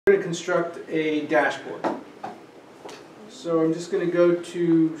We're going to construct a dashboard. So I'm just going to go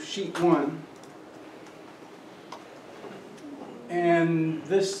to sheet 1. And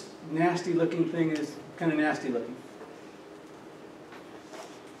this nasty looking thing is kind of nasty looking.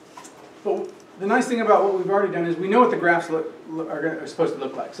 But the nice thing about what we've already done is we know what the graphs are supposed to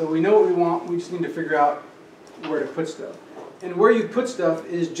look like. So we know what we want, we just need to figure out where to put stuff. And where you put stuff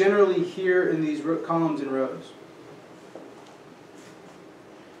is generally here in these columns and rows.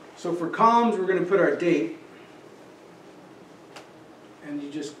 So for columns, we're going to put our date. And you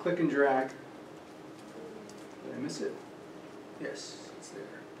just click and drag. Did I miss it? Yes, it's there.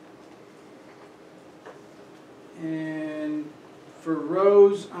 And for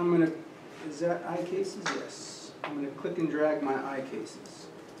rows, I'm going to, is that I cases? Yes. I'm going to click and drag my I cases.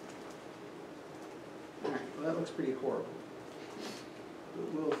 All right, well that looks pretty horrible.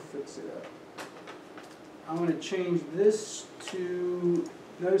 But we'll fix it up. I'm going to change this to,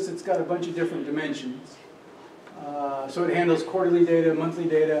 notice it's got a bunch of different dimensions. So it handles quarterly data, monthly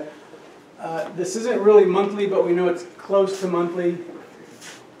data. This isn't really monthly, but we know it's close to monthly.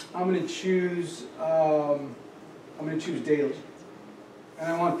 I'm going to choose daily,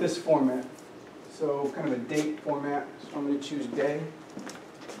 and I want this format. So kind of a date format. So I'm going to choose day.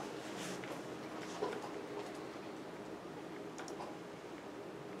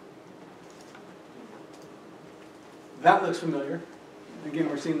 That looks familiar. Again,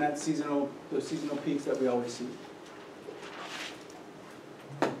 we're seeing that those seasonal peaks that we always see.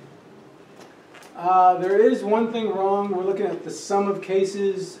 There is one thing wrong. We're looking at the sum of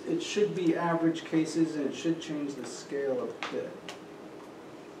cases. It should be average cases, and it should change the scale a bit.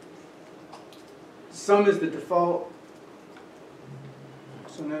 Sum is the default.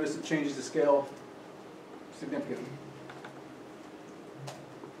 So notice it changes the scale significantly.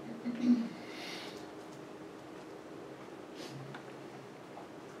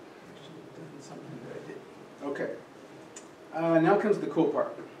 Okay. Now comes the cool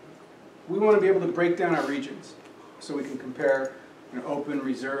part. We want to be able to break down our regions so we can compare open,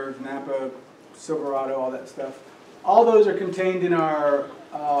 reserve, Napa, Silverado, all that stuff. All those are contained in our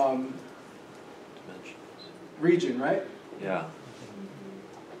region, right? Yeah.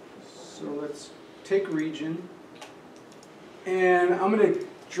 So let's take region, and I'm going to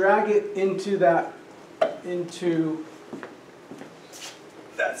drag it into that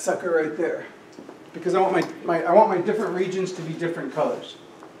sucker right there, because I want my different regions to be different colors.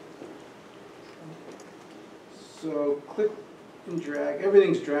 So click and drag.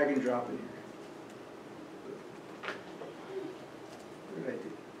 Everything's drag and drop in here. What did I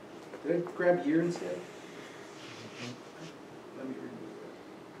do? Did I grab year instead? Let me remove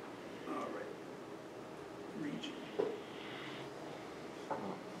that. All right. Region. What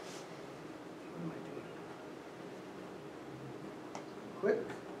am I doing? Click,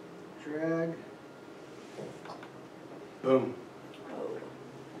 drag, boom.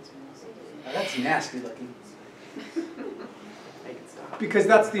 Now that's nasty looking. Because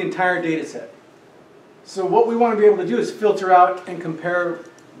that's the entire data set. So what we want to be able to do is filter out and compare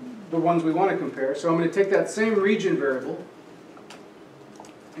the ones we want to compare. So I'm going to take that same region variable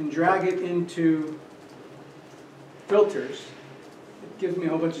and drag it into filters. It gives me a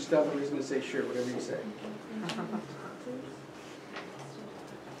whole bunch of stuff. I'm just going to say sure, whatever you say.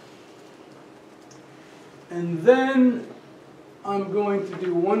 And then I'm going to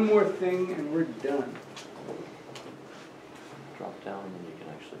do one more thing and we're done. Drop down and you can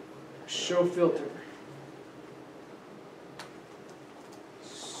actually show filter.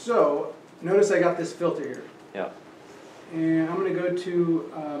 So notice I got this filter here. Yeah. And I'm going to go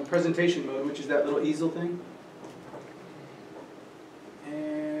to presentation mode, which is that little easel thing.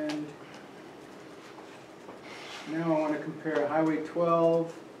 And now I want to compare Highway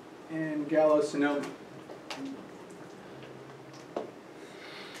 12 and Gallo-Sonoma.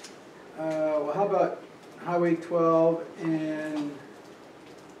 Well, how about Highway 12 and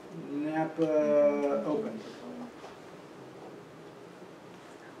Napa Open?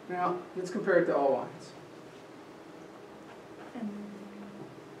 Now, let's compare it to all lines.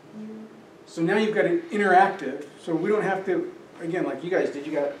 So now you've got an interactive, so we don't have to, again, like you guys did,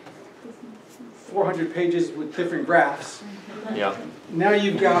 you got 400 pages with different graphs. Yeah. Now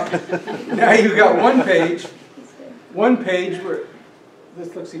you've got one page where,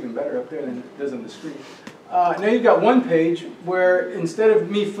 this looks even better up there than it does on the screen. Now you've got one page where instead of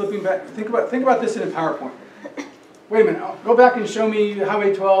me flipping back, think about this in a PowerPoint. Wait a minute, go back and show me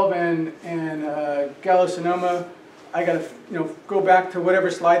Highway 12 and Gallo-Sonoma. I got to go back to whatever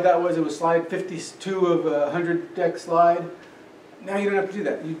slide that was. It was slide 52 of a 100 deck slide. Now you don't have to do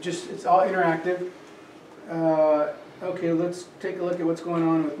that. It's all interactive. Okay, let's take a look at what's going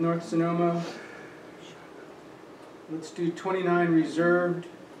on with North Sonoma. Let's do 29 reserved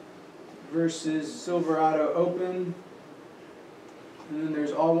versus Silverado open. And then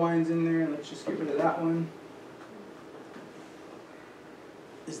there's all wines in there. Let's just get rid of that one.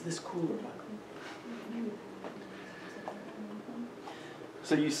 Is this cool or not?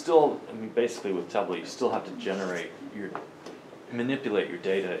 So you still, I mean, basically with Tableau, you still have to manipulate your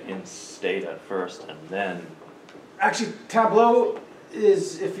data in Stata first, and then. Actually, Tableau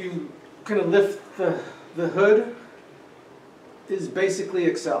is, if you kind of lift the hood, is basically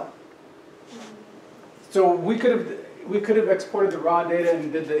Excel. So we could have exported the raw data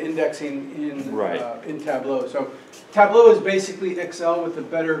and did the indexing in Tableau. So Tableau is basically Excel with a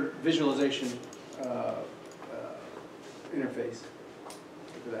better visualization interface,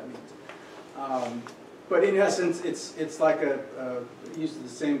 whatever that means. But in essence, it's like it uses the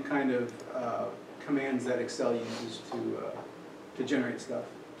same kind of commands that Excel uses to generate stuff.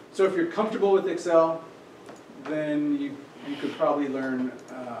 So if you're comfortable with Excel, then you could probably learn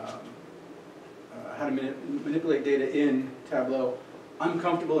how to manipulate data in Tableau. I'm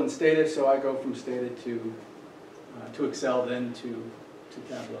comfortable in Stata, so I go from Stata to Excel, then to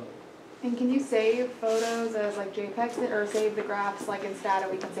Tableau. And can you save photos as like JPEGs, or save the graphs like in Stata?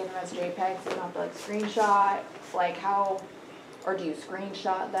 We can save them as JPEGs. You don't have to like screenshot. Like how, or do you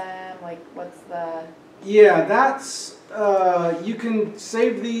screenshot them? Like what's the? Yeah, that's you can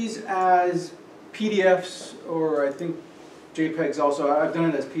save these as PDFs, or I think JPEGs also. I've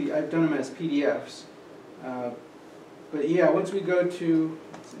done them as PDFs. But yeah, once we go to,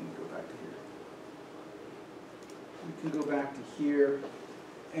 let's see, go back to here. We can go back to here,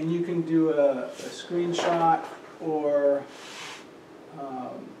 and you can do a screenshot, or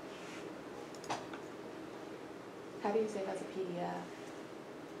how do you save as a PDF?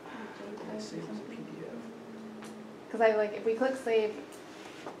 Save as a PDF. Because if we click save,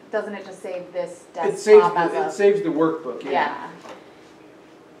 doesn't it just save this It desktop saves the workbook. Yeah.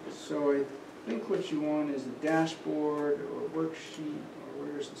 So I think what you want is the dashboard or worksheet, or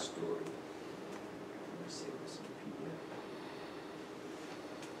where's the story? Let me save this in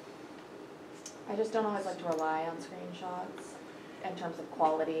I just don't always like to rely on screenshots in terms of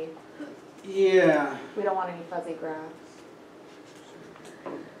quality. Yeah. We don't want any fuzzy graphs.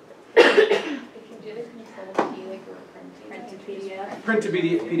 If you did a control P, like a print to PDF. Print to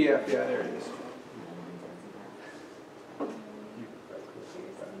PDF, yeah, there it is.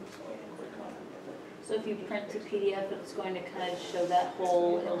 So if you print to PDF, it's going to kind of show that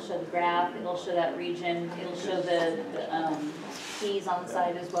whole, it'll show the graph, it'll show that region, it'll show the keys on the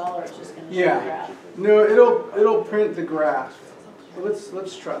side as well, or it's just going to show the graph? No, it'll print the graph. Well,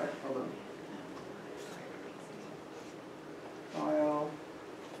 let's try it. Hold on. File.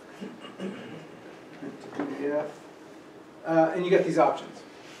 Print to PDF. And you get these options.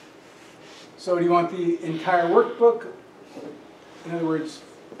 So do you want the entire workbook? In other words,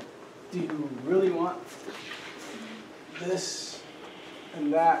 do you really want this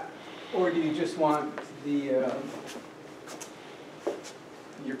and that, or do you just want the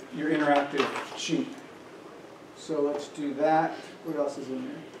your interactive sheet? So let's do that. What else is in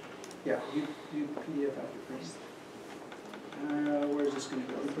there? Yeah, you PDF after print. Where's this going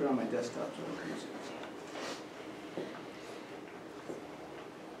to go? Let me put it on my desktop so I can use it.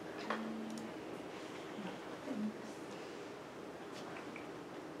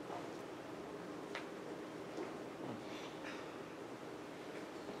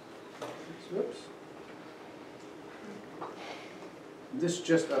 Whoops. This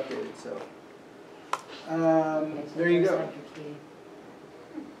just updated, so. There you go.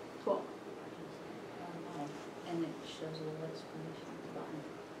 Cool. And it shows a little explanation at the bottom.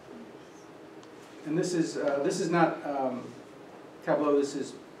 And this is not Tableau. This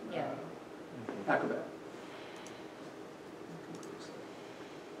is Acrobat.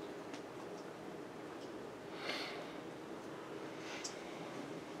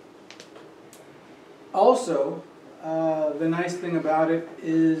 Also, the nice thing about it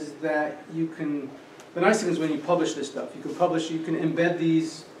is that you can, the nice thing is when you publish this stuff, you can embed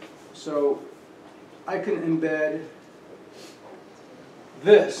these. So I can embed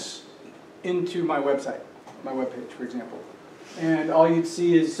this into my website, my webpage, for example. And all you'd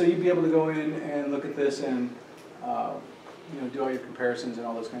see is, so you'd be able to go in and look at this and do all your comparisons and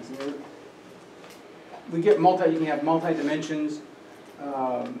all those kinds of things. We get you can have multi-dimensions.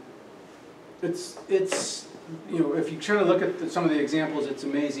 It's if you try to look at some of the examples, it's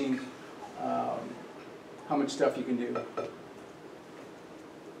amazing how much stuff you can do.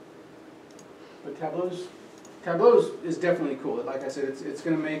 But Tableau's is definitely cool. Like I said, it's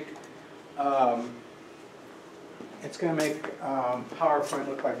going to make it's gonna make PowerPoint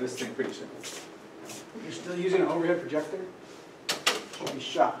look like this thing pretty soon. You're still using an overhead projector? Should be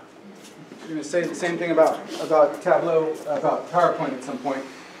shot. You're gonna say the same thing about Tableau, about PowerPoint at some point.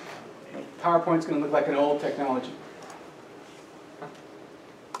 PowerPoint's gonna look like an old technology.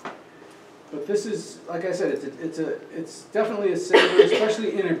 But this is, like I said, it's definitely a saver,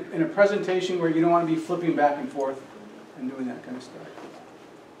 especially in a presentation where you don't want to be flipping back and forth and doing that kind of stuff.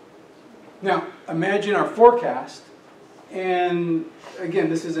 Now, imagine our forecast, and again,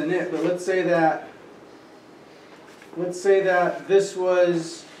 this isn't it, but let's say that this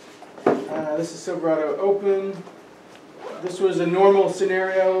was, this is Silverado Open, this was a normal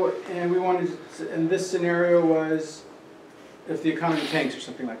scenario, and we wanted, and this scenario was if the economy tanks or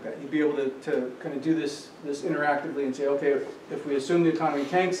something like that. You'd be able to kind of do this interactively and say, okay, if we assume the economy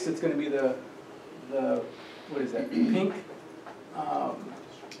tanks, it's going to be the what is that, pink?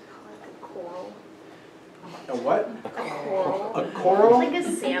 Coral. A what? A coral. A coral? Like a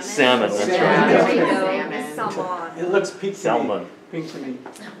salmon. Salmon, that's Salmon. There we Salmon. go. A salmon. It looks pink to me. Salmon. Pink to me.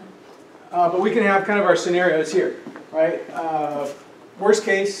 But we can have kind of our scenarios here, right? Worst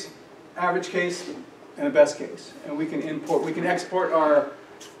case, average case, and a best case. And we can export our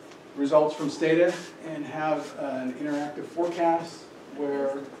results from Stata and have an interactive forecast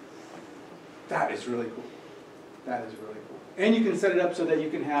where that is really cool. That is really cool. And you can set it up so that you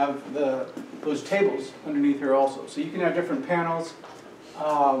can have those tables underneath here also. So you can have different panels.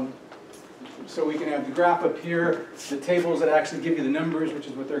 So we can have the graph up here, the tables that actually give you the numbers, which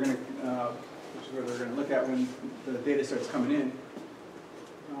is what they're going to look at when the data starts coming in.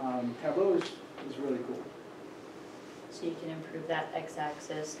 Tableau is really cool. So you can improve that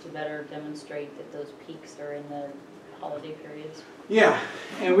x-axis to better demonstrate that those peaks are in the holiday periods. Yeah,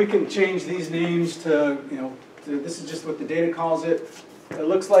 and we can change these names to, this is just what the data calls it. It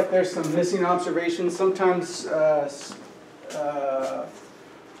looks like there's some missing observations. Sometimes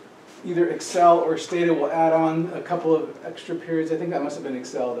either Excel or Stata will add on a couple of extra periods. I think that must have been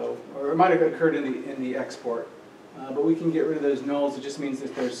Excel though, or it might have occurred in the export. But we can get rid of those nulls. It just means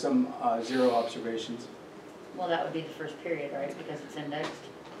that there's some 0 observations. Well, that would be the first period, right, because it's indexed?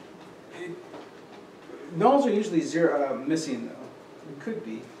 Nulls are usually 0 missing though. It could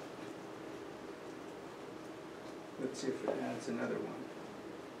be. Let's see if it adds another one.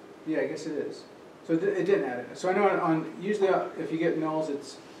 Yeah, I guess it is. So it didn't add it. So I know usually if you get nulls,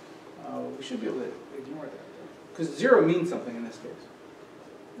 it's we should be able to ignore that because 0 means something in this case.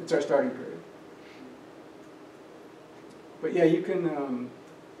 It's our starting period. But yeah, you can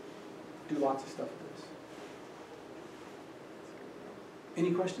do lots of stuff with this.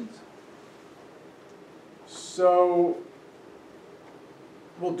 Any questions? So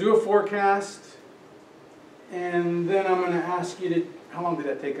we'll do a forecast, and then I'm going to ask you to, how long did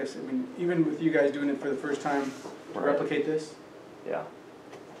that take us? I mean, even with you guys doing it for the first time, to Right. replicate this, Yeah.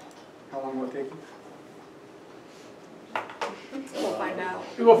 how long will it take you? We'll find out.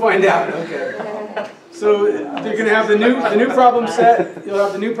 We'll find out, okay. So you're going to have the new problem set, you'll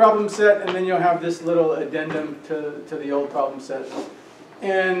have the new problem set, and then you'll have this little addendum to the old problem set.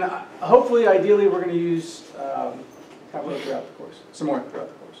 And hopefully, ideally, we're going to use Tableau throughout the course, some more throughout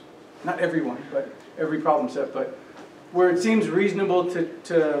the course. Not every one, but every problem set, but where it seems reasonable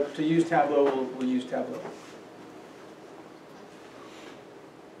to use Tableau, we'll use Tableau.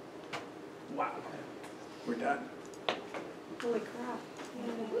 Wow, we're done. Holy crap.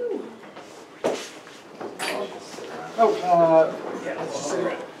 Oh, yeah, let's just sit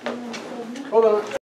around. Hold on.